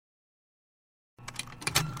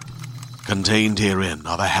Contained herein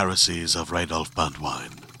are the heresies of Radolf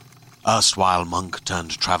Burntwine, erstwhile monk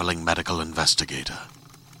turned traveling medical investigator.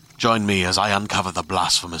 Join me as I uncover the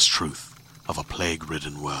blasphemous truth of a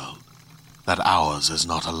plague-ridden world, that ours is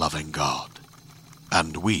not a loving God,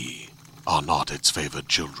 and we are not its favored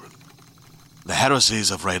children. The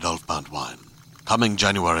heresies of Radolf Burntwine, coming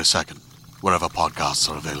January 2nd, wherever podcasts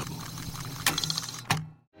are available.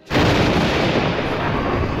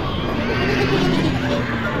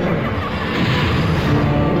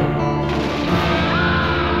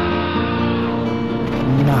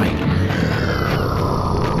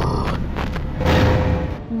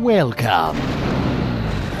 Welcome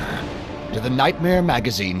to the Nightmare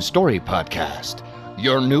Magazine Story Podcast,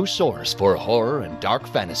 your new source for horror and dark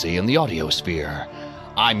fantasy in the audiosphere.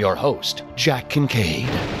 I'm your host, Jack Kincaid,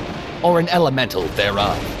 or an elemental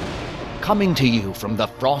thereof, coming to you from the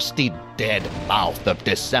frosty, dead mouth of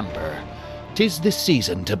December. 'Tis the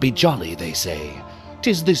season to be jolly, they say.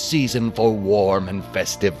 'Tis the season for warm and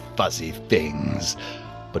festive fuzzy things.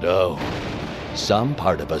 But oh, some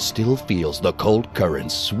part of us still feels the cold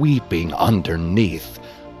currents sweeping underneath,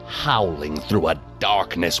 howling through a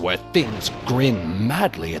darkness where things grin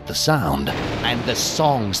madly at the sound, and the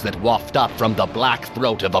songs that waft up from the black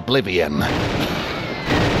throat of oblivion.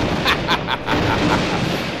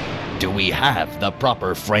 Do we have the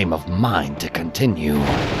proper frame of mind to continue?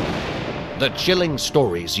 The chilling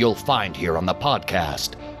stories you'll find here on the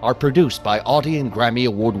podcast are produced by Audie and Grammy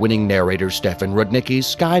Award-winning narrator Stefan Rudnicki's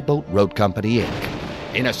Skyboat Road Company,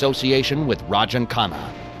 Inc., in association with Rajan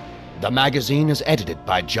Khanna. The magazine is edited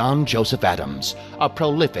by John Joseph Adams, a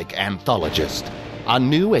prolific anthologist. A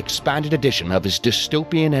new expanded edition of his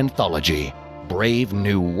dystopian anthology, Brave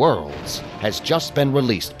New Worlds, has just been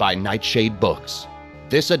released by Nightshade Books.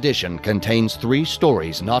 This edition contains 3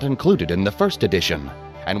 stories not included in the first edition,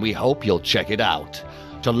 and we hope you'll check it out.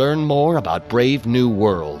 To learn more about Brave New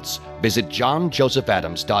Worlds, visit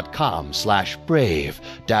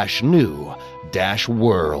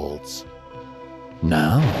johnjosephadams.com/brave-new-worlds.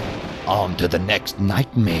 Now, on to the next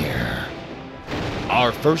nightmare.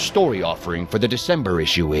 Our first story offering for the December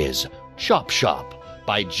issue is Chop Shop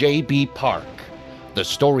by J.B. Park. The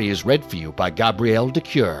story is read for you by Gabrielle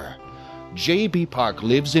DeCure. J.B. Park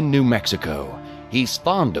lives in New Mexico. He's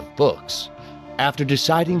fond of books. After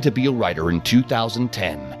deciding to be a writer in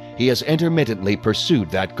 2010, he has intermittently pursued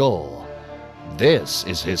that goal. This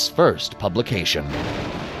is his first publication.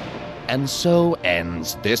 And so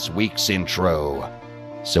ends this week's intro.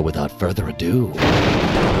 So without further ado,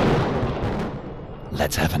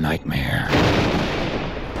 let's have a nightmare.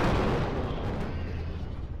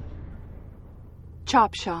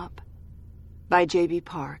 Chop Shop by J.B.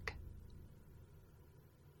 Park.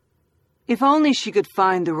 If only she could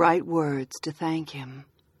find the right words to thank him.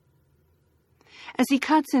 As he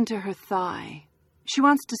cuts into her thigh, she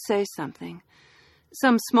wants to say something,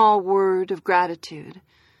 some small word of gratitude,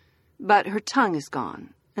 but her tongue is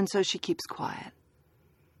gone, and so she keeps quiet.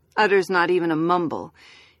 Utters not even a mumble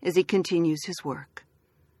as he continues his work.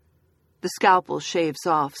 The scalpel shaves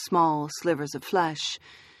off small slivers of flesh,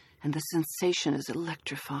 and the sensation is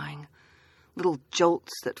electrifying. Little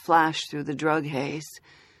jolts that flash through the drug haze.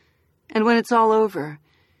 And when it's all over,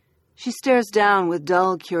 she stares down with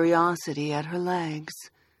dull curiosity at her legs,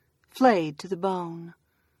 flayed to the bone.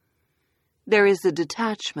 There is a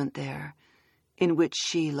detachment there in which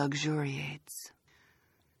she luxuriates.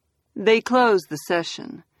 They close the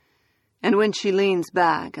session, and when she leans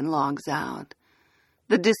back and logs out,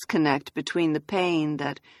 the disconnect between the pain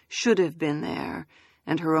that should have been there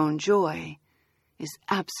and her own joy is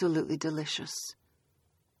absolutely delicious.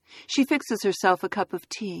 She fixes herself a cup of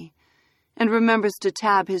tea and remembers to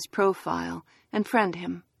tab his profile and friend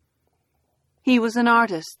him. He was an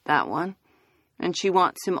artist, that one, and she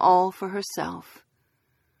wants him all for herself.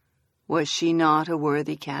 Was she not a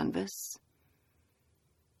worthy canvas?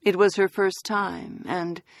 It was her first time,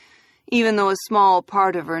 and even though a small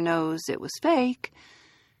part of her knows it was fake,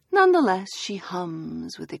 nonetheless she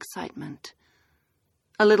hums with excitement.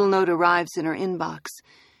 A little note arrives in her inbox,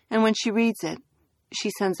 and when she reads it,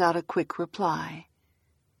 she sends out a quick reply.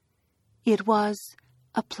 It was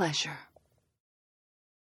a pleasure.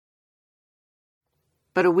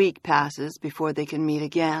 But a week passes before they can meet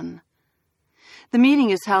again. The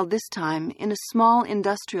meeting is held this time in a small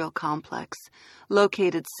industrial complex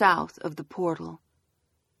located south of the portal.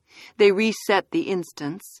 They reset the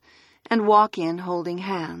instance and walk in holding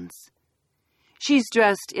hands. She's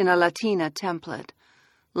dressed in a Latina template,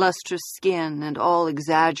 lustrous skin and all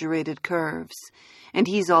exaggerated curves, and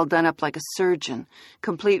he's all done up like a surgeon,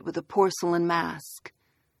 complete with a porcelain mask.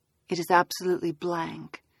 It is absolutely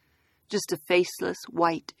blank, just a faceless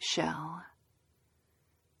white shell.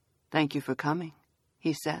 "Thank you for coming,"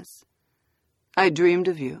 he says. "I dreamed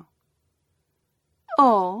of you."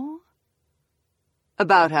 "Oh?"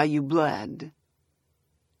 "About how you bled."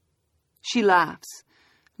 She laughs,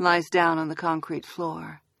 lies down on the concrete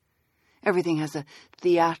floor. Everything has a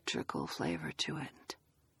theatrical flavor to it.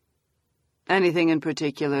 "Anything in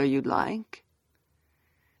particular you'd like?"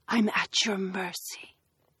 "I'm at your mercy,"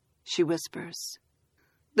 she whispers.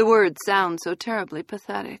 The words sound so terribly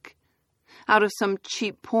pathetic. Out of some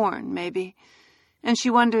cheap porn, maybe. And she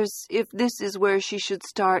wonders if this is where she should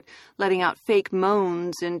start letting out fake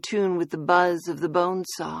moans in tune with the buzz of the bone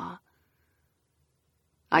saw.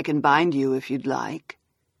 "I can bind you if you'd like."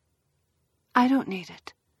 "I don't need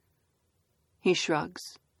it." He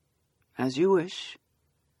shrugs. "As you wish."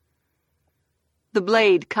 The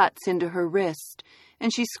blade cuts into her wrist,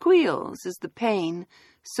 and she squeals as the pain,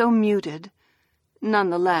 so muted,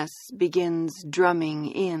 nonetheless begins drumming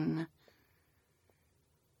in.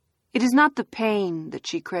 It is not the pain that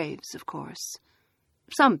she craves, of course.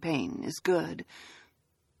 Some pain is good,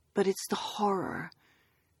 but it's the horror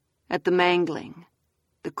at the mangling,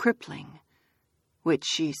 the crippling, which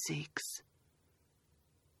she seeks.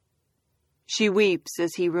 She weeps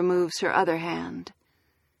as he removes her other hand.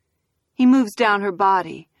 He moves down her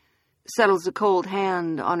body, settles a cold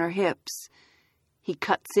hand on her hips. He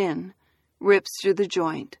cuts in, rips through the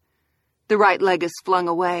joint. The right leg is flung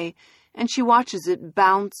away, and she watches it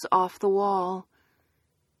bounce off the wall.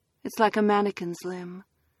 It's like a mannequin's limb,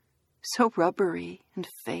 so rubbery and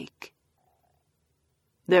fake.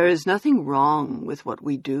 "There is nothing wrong with what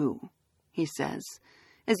we do," he says,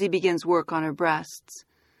 as he begins work on her breasts.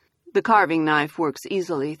 The carving knife works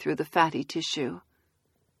easily through the fatty tissue.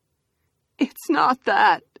 "It's not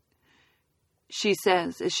that," she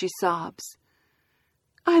says as she sobs.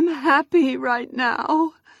 "I'm happy right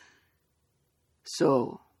now."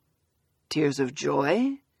 "So, tears of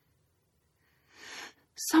joy?"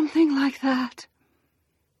 "Something like that."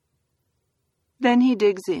 Then he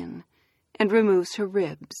digs in and removes her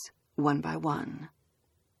ribs one by one.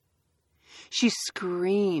 She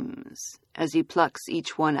screams as he plucks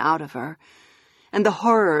each one out of her, and the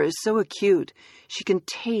horror is so acute she can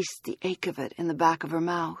taste the ache of it in the back of her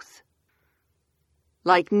mouth.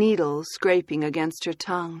 Like needles scraping against her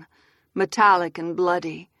tongue, metallic and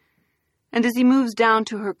bloody. And as he moves down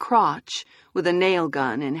to her crotch with a nail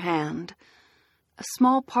gun in hand, a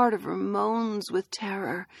small part of her moans with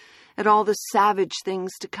terror at all the savage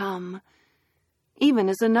things to come, even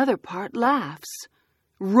as another part laughs,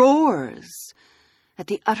 roars at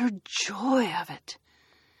the utter joy of it,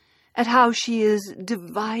 at how she is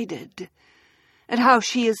divided, at how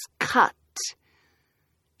she is cut,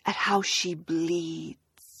 at how she bleeds.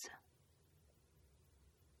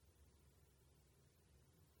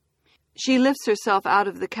 She lifts herself out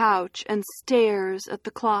of the couch and stares at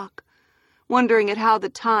the clock, wondering at how the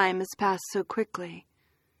time has passed so quickly.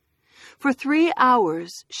 For 3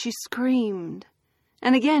 hours she screamed,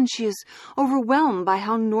 and again she is overwhelmed by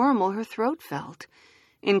how normal her throat felt,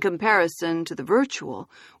 in comparison to the virtual,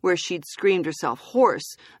 where she'd screamed herself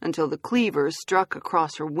hoarse until the cleaver struck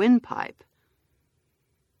across her windpipe.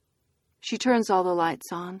 She turns all the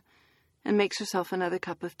lights on and makes herself another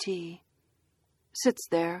cup of tea, sits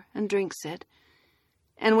there and drinks it,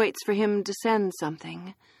 and waits for him to send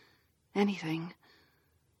something, anything.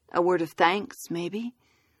 A word of thanks, maybe,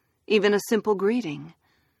 even a simple greeting.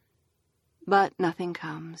 But nothing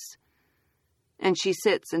comes, and she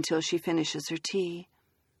sits until she finishes her tea.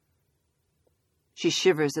 She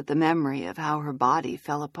shivers at the memory of how her body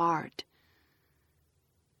fell apart.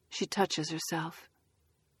 She touches herself.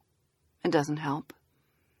 It doesn't help.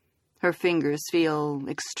 Her fingers feel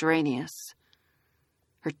extraneous.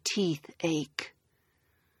 Her teeth ache.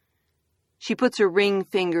 She puts her ring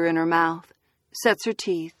finger in her mouth, sets her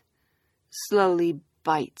teeth, slowly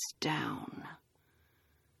bites down.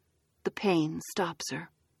 The pain stops her.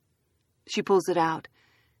 She pulls it out,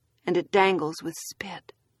 and it dangles with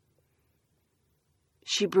spit.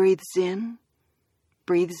 She breathes in,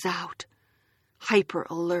 breathes out, hyper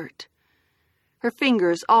alert. Her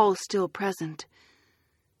fingers all still present.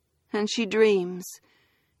 And she dreams,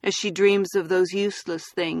 as she dreams of those useless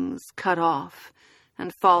things cut off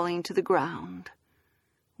and falling to the ground,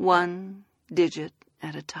 one digit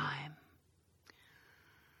at a time.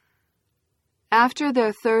 After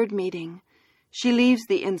their third meeting, she leaves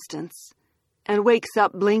the instance and wakes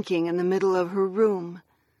up blinking in the middle of her room.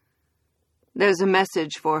 There's a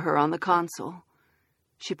message for her on the console.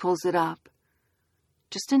 She pulls it up.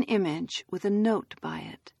 Just an image with a note by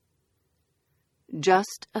it.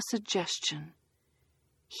 Just a suggestion.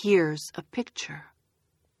 Here's a picture.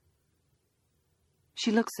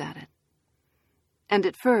 She looks at it. And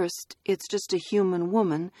at first, it's just a human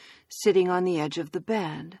woman sitting on the edge of the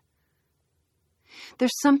bed.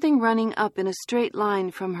 There's something running up in a straight line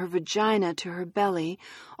from her vagina to her belly,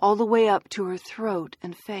 all the way up to her throat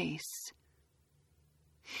and face.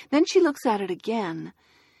 Then she looks at it again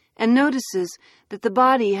and notices that the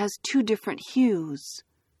body has two different hues,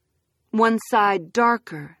 one side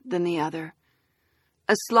darker than the other,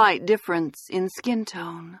 a slight difference in skin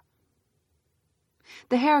tone.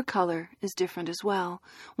 The hair color is different as well,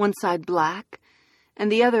 one side black and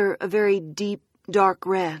the other a very deep, dark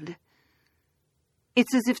red.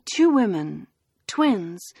 It's as if two women,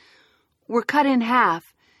 twins, were cut in half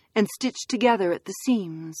and stitched together at the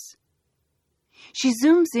seams. She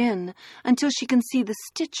zooms in until she can see the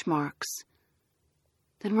stitch marks,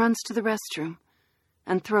 then runs to the restroom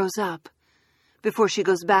and throws up before she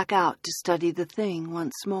goes back out to study the thing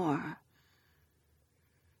once more.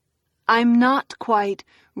 "I'm not quite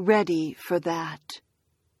ready for that,"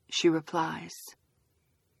 she replies.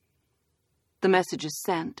 The message is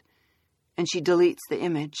sent, and she deletes the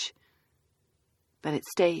image, but it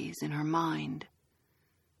stays in her mind.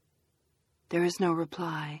 There is no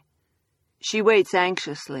reply. She waits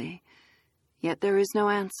anxiously, yet there is no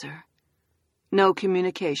answer, no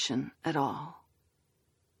communication at all.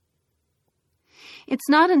 It's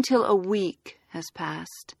not until a week has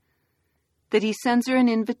passed that he sends her an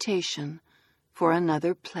invitation for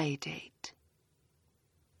another play date.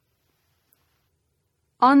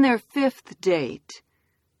 On their 5th date,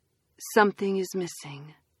 something is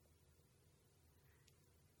missing.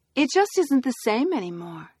 "It just isn't the same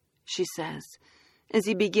anymore," she says, as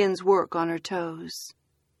he begins work on her toes.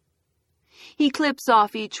 He clips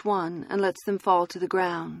off each one and lets them fall to the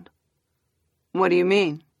ground. "What do you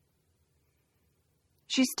mean?"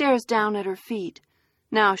 She stares down at her feet,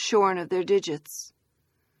 now shorn of their digits.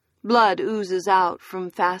 Blood oozes out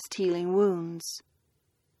from fast-healing wounds.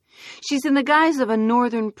 She's in the guise of a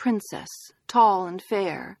northern princess, tall and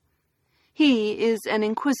fair. He is an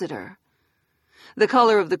inquisitor. The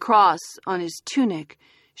color of the cross on his tunic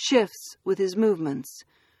shifts with his movements,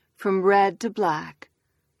 from red to black,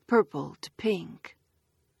 purple to pink.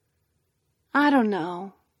 "I don't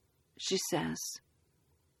know," she says.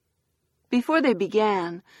 Before they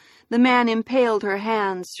began, the man impaled her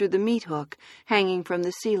hands through the meat hook hanging from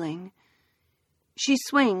the ceiling. She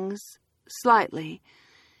swings slightly,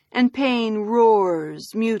 and pain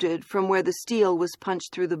roars, muted from where the steel was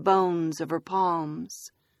punched through the bones of her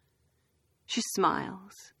palms. She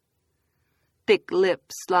smiles. Thick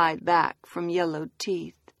lips slide back from yellowed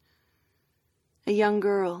teeth. A young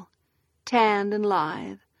girl, tanned and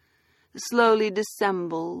lithe, slowly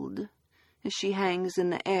dissembled as she hangs in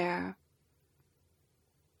the air.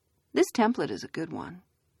 This template is a good one.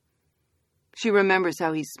 She remembers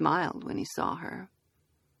how he smiled when he saw her.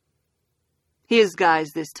 His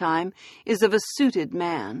guise this time is of a suited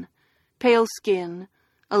man, pale skin,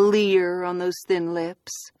 a leer on those thin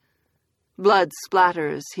lips. Blood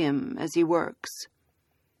splatters him as he works.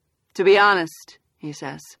 "To be honest," he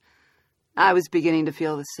says, "I was beginning to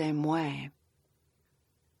feel the same way."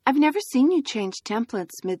 "I've never seen you change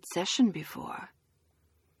templates mid-session before."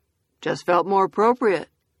 "Just felt more appropriate,"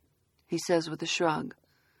 he says with a shrug.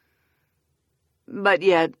 "But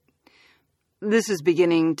yet, this is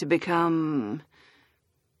beginning to become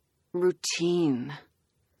routine."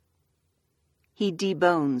 He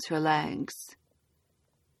debones her legs.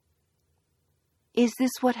 "Is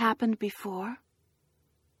this what happened before?"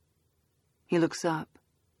 He looks up.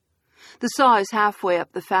 The saw is halfway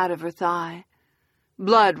up the fat of her thigh.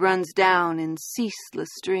 Blood runs down in ceaseless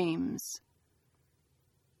streams.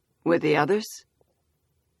 "With the others?"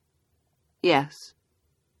 "Yes."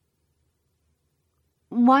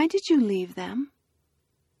 "Why did you leave them?"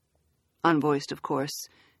 Unvoiced, of course,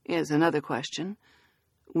 is another question.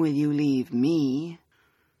 "Will you leave me?"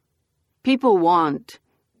 People want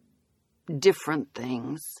different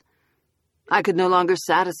things. I could no longer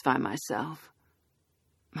satisfy myself.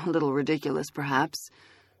 A little ridiculous, perhaps.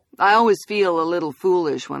 I always feel a little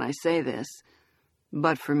foolish when I say this.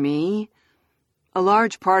 But for me, a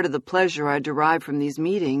large part of the pleasure I derive from these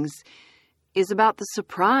meetings is about the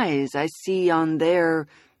surprise I see on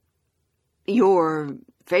your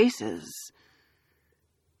faces.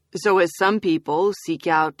 So as some people seek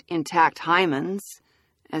out intact hymens,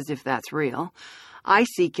 as if that's real, I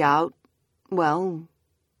seek out, well,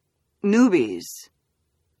 newbies.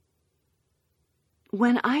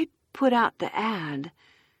 When I put out the ad,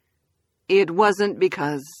 it wasn't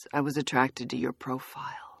because I was attracted to your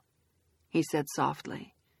profile, he said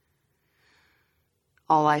softly.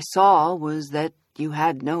 All I saw was that you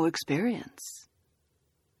had no experience.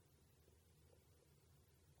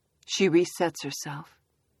 She resets herself.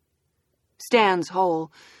 Stands whole,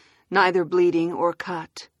 neither bleeding or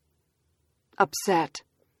cut. Upset.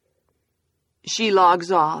 She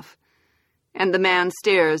logs off, and the man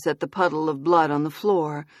stares at the puddle of blood on the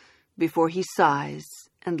floor before he sighs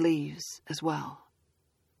and leaves as well.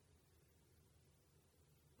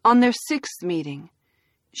 On their 6th meeting,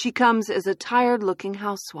 she comes as a tired-looking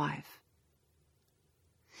housewife.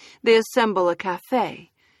 They assemble a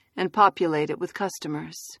cafe and populate it with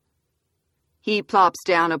customers. He plops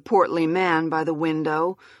down a portly man by the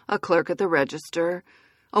window, a clerk at the register,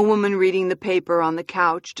 a woman reading the paper on the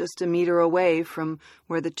couch just a meter away from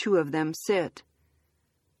where the two of them sit.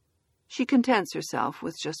 She contents herself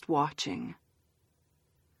with just watching.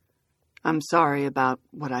 "I'm sorry about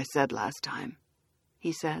what I said last time,"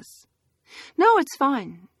 he says. "No, it's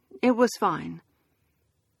fine. It was fine.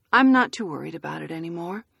 I'm not too worried about it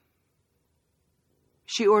anymore."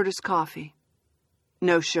 She orders coffee.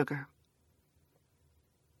 No sugar.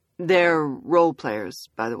 They're role players,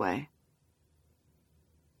 by the way.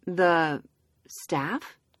 The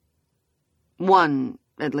staff? One,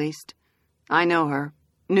 at least. I know her.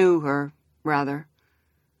 Knew her, rather.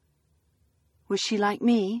 Was she like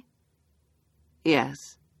me?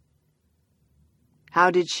 Yes.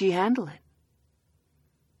 How did she handle it?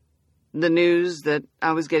 The news that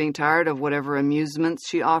I was getting tired of whatever amusements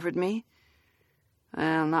she offered me?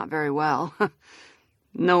 Well, not very well.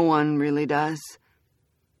 No one really does.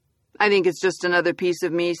 I think it's just another piece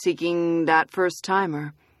of me seeking that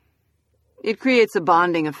first-timer. It creates a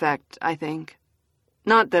bonding effect, I think.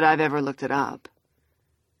 Not that I've ever looked it up.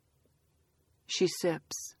 She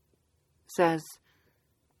sips, says,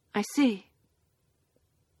 "I see."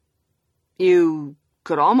 You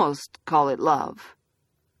could almost call it love.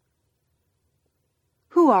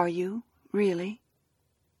 Who are you, really?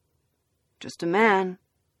 Just a man,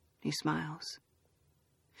 he smiles.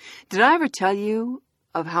 Did I ever tell you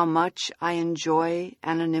of how much I enjoy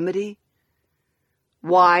anonymity?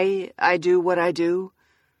 Why I do what I do?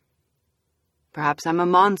 Perhaps I'm a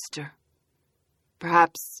monster.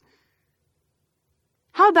 Perhaps...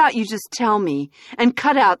 How about you just tell me and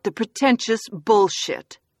cut out the pretentious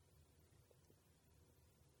bullshit?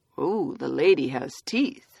 Oh, the lady has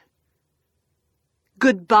teeth.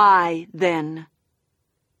 Goodbye, then.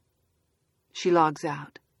 She logs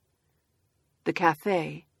out. The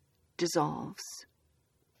cafe dissolves.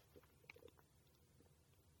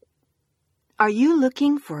 Are you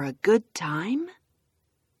looking for a good time?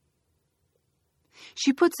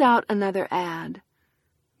 She puts out another ad,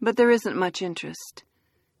 but there isn't much interest.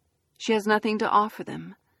 She has nothing to offer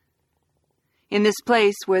them. In this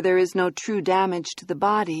place where there is no true damage to the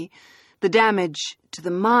body, the damage to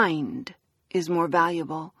the mind is more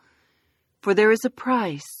valuable, for there is a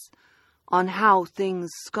price on how things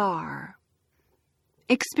scar.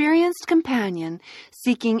 Experienced companion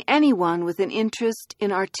seeking anyone with an interest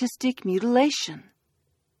in artistic mutilation.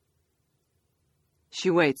 She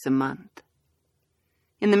waits a month.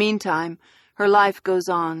 In the meantime, her life goes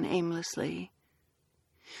on aimlessly.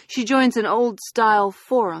 She joins an old-style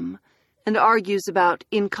forum and argues about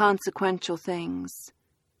inconsequential things.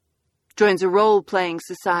 Joins a role-playing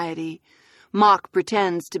society, mock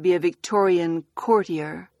pretends to be a Victorian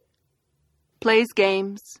courtier. Plays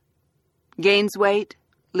games, gains weight,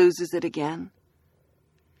 loses it again.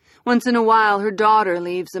 Once in a while, her daughter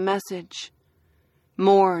leaves a message.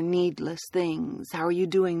 More needless things. How are you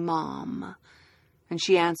doing, Mom? And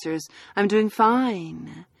she answers, I'm doing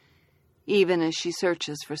fine, even as she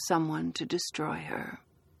searches for someone to destroy her.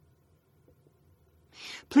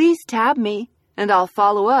 Please tab me, and I'll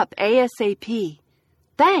follow up ASAP.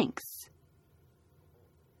 Thanks.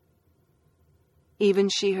 Even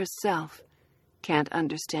she herself can't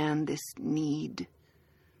understand this need.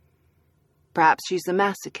 Perhaps she's a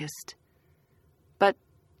masochist, but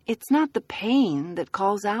it's not the pain that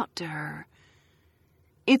calls out to her.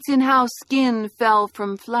 It's in how skin fell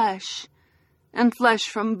from flesh, and flesh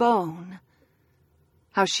from bone.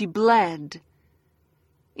 How she bled.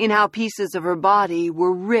 In how pieces of her body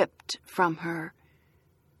were ripped from her.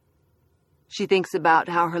 She thinks about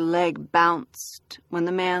how her leg bounced when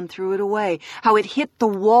the man threw it away, how it hit the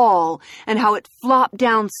wall, and how it flopped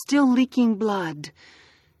down still leaking blood.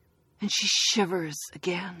 And she shivers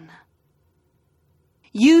again.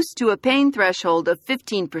 Used to a pain threshold of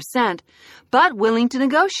 15%, but willing to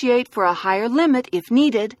negotiate for a higher limit if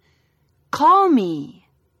needed. Call me.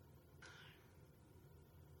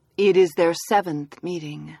 It is their 7th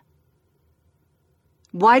meeting.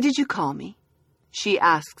 Why did you call me? She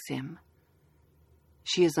asks him.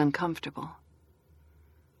 She is uncomfortable.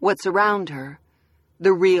 What's around her,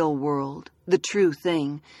 the real world, the true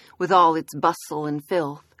thing, with all its bustle and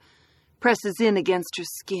filth, presses in against her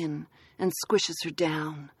skin and squishes her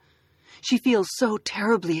down. She feels so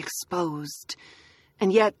terribly exposed,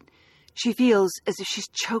 and yet she feels as if she's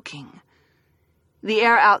choking. The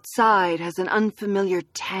air outside has an unfamiliar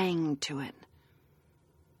tang to it.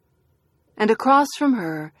 And across from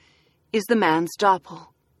her is the man's doppel.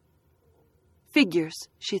 Figures,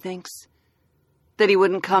 she thinks, that he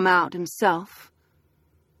wouldn't come out himself.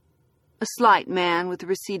 A slight man with a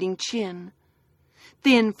receding chin,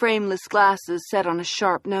 thin, frameless glasses set on a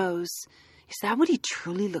sharp nose. Is that what he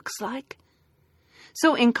truly looks like?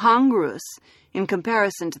 So incongruous in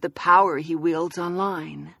comparison to the power he wields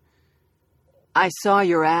online. "I saw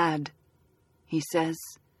your ad," he says.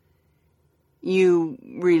 "You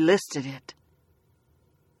relisted it."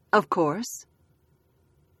 "Of course."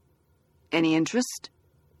 "Any interest?"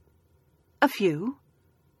 "A few."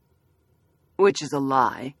 "Which is a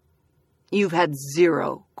lie. You've had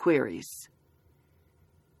 0 queries."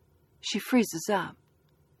 She freezes up.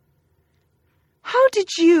 "How did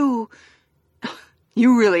you...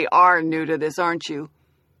 You really are new to this, aren't you?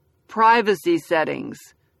 Privacy settings,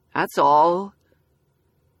 that's all."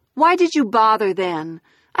 "Why did you bother then?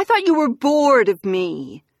 I thought you were bored of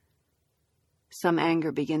me." Some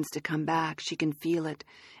anger begins to come back. She can feel it,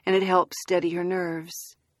 and it helps steady her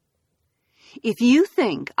nerves. "If you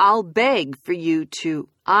think I'll beg for you to..."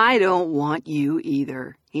 "I don't want you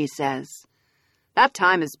either," he says. "That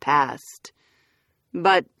time has passed.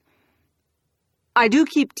 But I do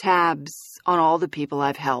keep tabs on all the people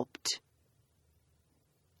I've helped."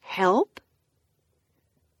 "Help?"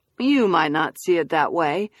 "You might not see it that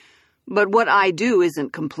way, but what I do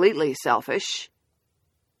isn't completely selfish."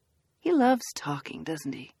 He loves talking,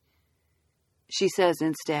 doesn't he? She says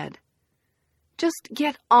instead, "Just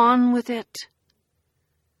get on with it."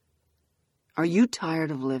 "Are you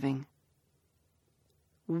tired of living?"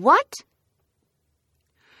 "What?"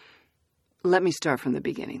 Let me start from the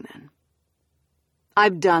beginning then.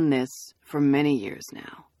 I've done this for many years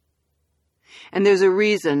now. And there's a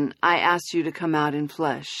reason I asked you to come out in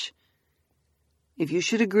flesh. If you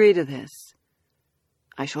should agree to this,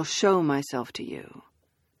 I shall show myself to you.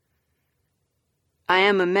 I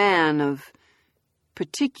am a man of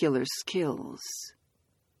particular skills.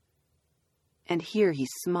 And here he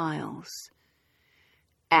smiles.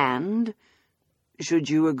 And, should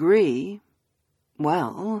you agree,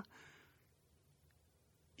 well...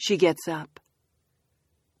 She gets up.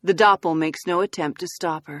 The doppel makes no attempt to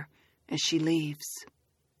stop her as she leaves.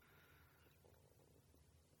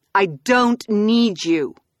 "I don't need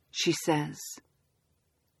you," she says.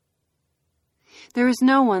 There is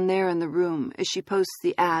no one there in the room as she posts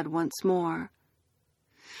the ad once more.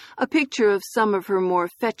 A picture of some of her more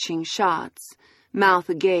fetching shots, mouth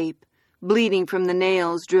agape, bleeding from the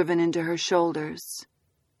nails driven into her shoulders.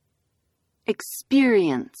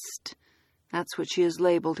 Experienced. That's what she has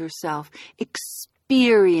labeled herself.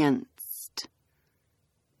 Experienced.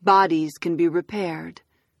 Bodies can be repaired.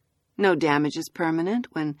 No damage is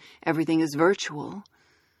permanent when everything is virtual.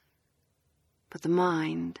 But the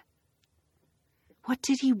mind... What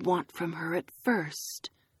did he want from her at first?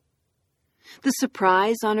 The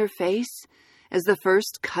surprise on her face as the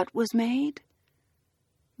first cut was made?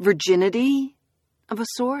 Virginity, of a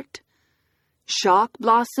sort? Shock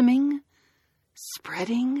blossoming?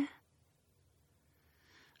 Spreading?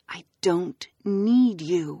 "I don't need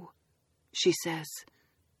you," she says,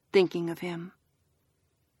 thinking of him.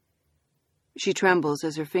 She trembles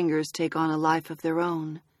as her fingers take on a life of their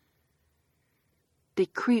own. They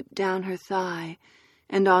creep down her thigh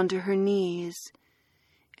and onto her knees,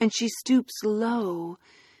 and she stoops low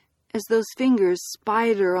as those fingers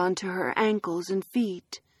spider onto her ankles and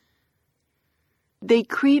feet. They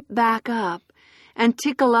creep back up and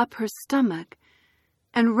tickle up her stomach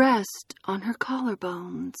and rest on her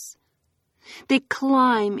collarbones. They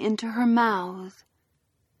climb into her mouth.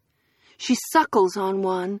 She suckles on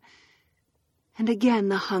one, and again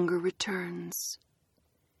the hunger returns.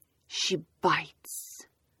 She bites.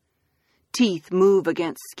 Teeth move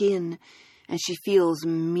against skin, and she feels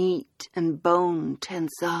meat and bone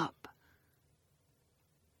tense up.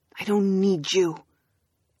 "I don't need you,"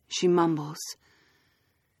 she mumbles,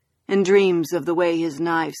 and dreams of the way his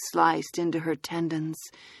knife sliced into her tendons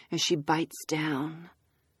as she bites down.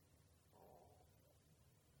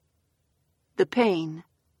 The pain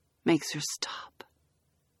makes her stop.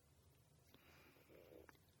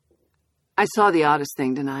 "I saw the oddest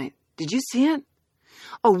thing tonight. Did you see it?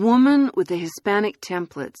 A woman with a Hispanic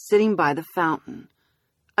template sitting by the fountain.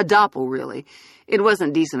 A doppel, really. It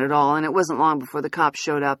wasn't decent at all, and it wasn't long before the cops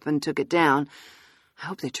showed up and took it down. I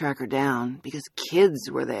hope they track her down, because kids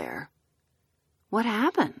were there." "What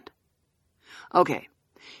happened?" "Okay,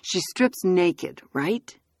 She strips naked,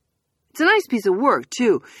 right? It's a nice piece of work,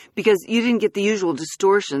 too, because you didn't get the usual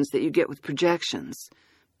distortions that you get with projections.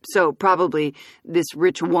 So probably this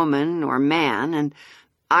rich woman or man, and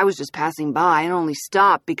I was just passing by and only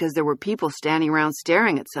stopped because there were people standing around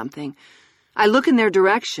staring at something. I look in their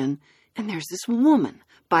direction, and there's this woman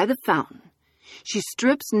by the fountain. She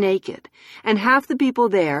strips naked, and half the people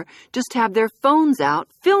there just have their phones out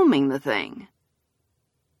filming the thing.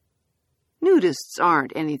 Nudists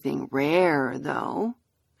aren't anything rare, though.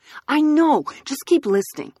 I know, just keep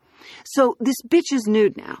listening. So this bitch is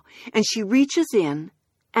nude now, and she reaches in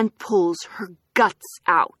and pulls her guts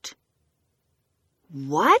out.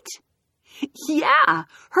 What? Yeah,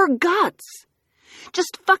 her guts.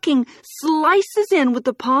 Just fucking slices in with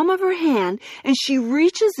the palm of her hand, and she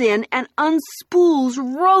reaches in and unspools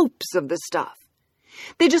ropes of the stuff.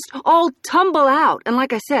 They just all tumble out, and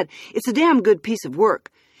like I said, it's a damn good piece of work.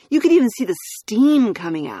 You could even see the steam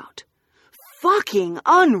coming out. Fucking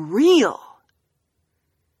unreal.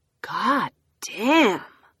 God damn.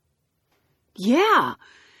 Yeah,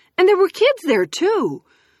 and there were kids there too.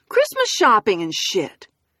 Christmas shopping and shit.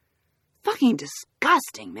 Fucking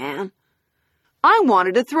disgusting, man. I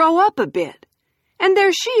wanted to throw up a bit. And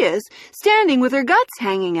there she is, standing with her guts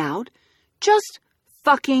hanging out, just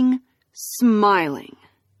fucking smiling.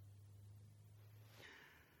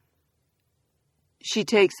 She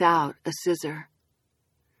takes out a scissor.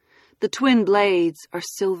 The twin blades are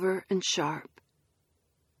silver and sharp.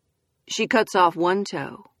 She cuts off one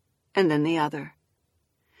toe, and then the other.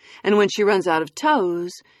 And when she runs out of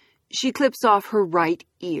toes, she clips off her right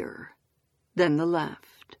ear, then the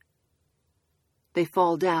left. They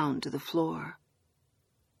fall down to the floor.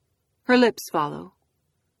 Her lips follow,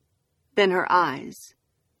 then her eyes.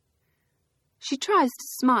 She tries to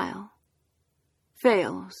smile,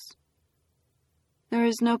 fails. There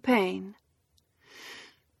is no pain,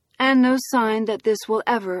 and no sign that this will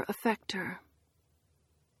ever affect her.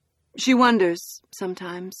 She wonders,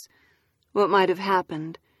 sometimes, what might have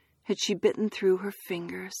happened had she bitten through her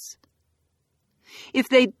fingers. If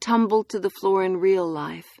they'd tumbled to the floor in real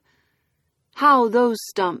life, how those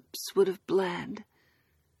stumps would have bled.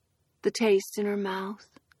 The taste in her mouth,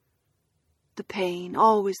 the pain,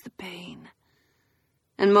 always the pain.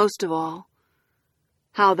 And most of all,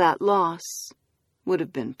 how that loss would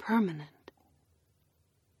have been permanent.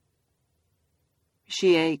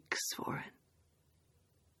 She aches for it.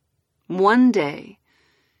 One day,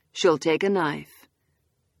 she'll take a knife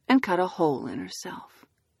and cut a hole in herself.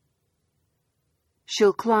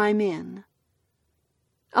 She'll climb in,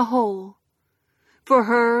 a hole for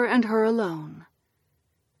her and her alone,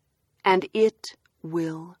 and it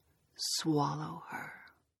will swallow her.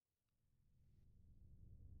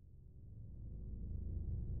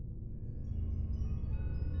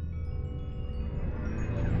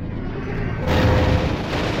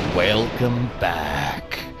 Welcome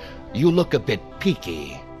back. You look a bit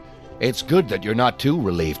peaky. It's good that you're not too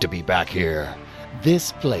relieved to be back here.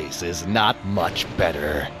 This place is not much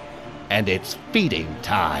better. And it's feeding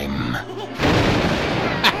time.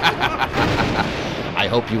 I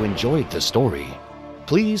hope you enjoyed the story.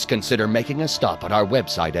 Please consider making a stop at our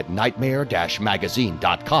website at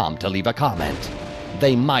nightmare-magazine.com to leave a comment.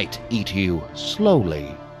 They might eat you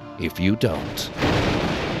slowly if you don't.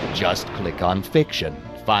 Just click on fiction,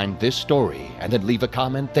 find this story, and then leave a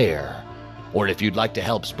comment there. Or if you'd like to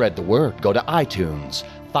help spread the word, go to iTunes,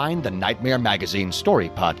 find the Nightmare Magazine Story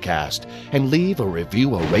Podcast, and leave a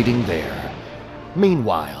review or rating there.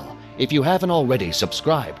 Meanwhile, if you haven't already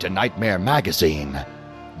subscribed to Nightmare Magazine,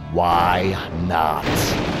 why not?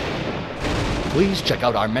 Please check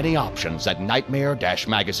out our many options at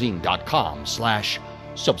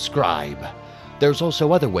nightmare-magazine.com/subscribe. There's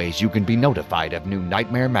also other ways you can be notified of new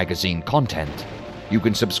Nightmare Magazine content. You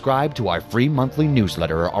can subscribe to our free monthly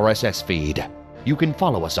newsletter or RSS feed. You can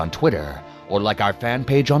follow us on Twitter or like our fan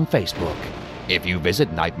page on Facebook. If you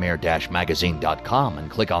visit nightmare-magazine.com and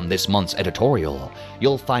click on this month's editorial,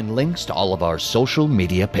 you'll find links to all of our social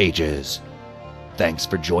media pages. Thanks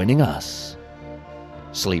for joining us.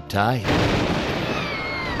 Sleep tight.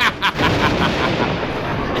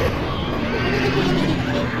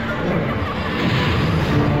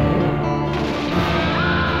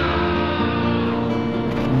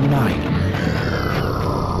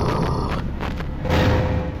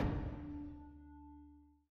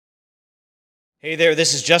 Hey there,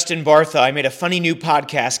 this is Justin Bartha. I made a funny new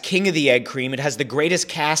podcast, King of the Egg Cream. It has the greatest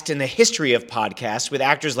cast in the history of podcasts with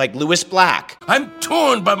actors like Louis Black. I'm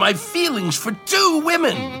torn by my feelings for two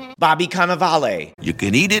women. Bobby Cannavale. You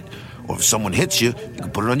can eat it, or if someone hits you, you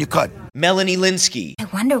can put it on your cut. Melanie Linsky, I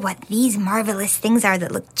wonder what these marvelous things are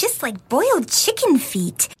that look just like boiled chicken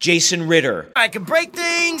feet. Jason Ritter, I can break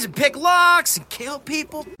things and pick locks and kill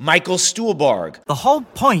people. Michael Stuhlbarg, The whole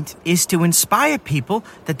point is to inspire people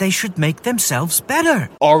that they should make themselves better.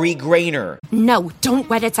 Ari Grainer, No, don't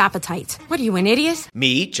whet its appetite. What are you, an idiot?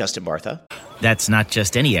 me, Justin Bartha, That's not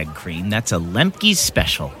just any egg cream, that's a Lemke's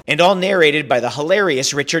special. and all narrated by the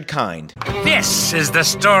hilarious Richard Kind. This is the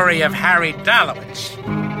story of Harry Dalowitz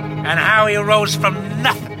and how he rose from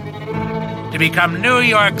nothing to become New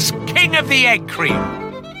York's King of the Egg Cream.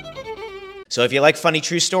 So if you like funny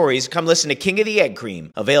true stories, come listen to King of the Egg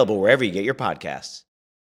Cream, available wherever you get your podcasts.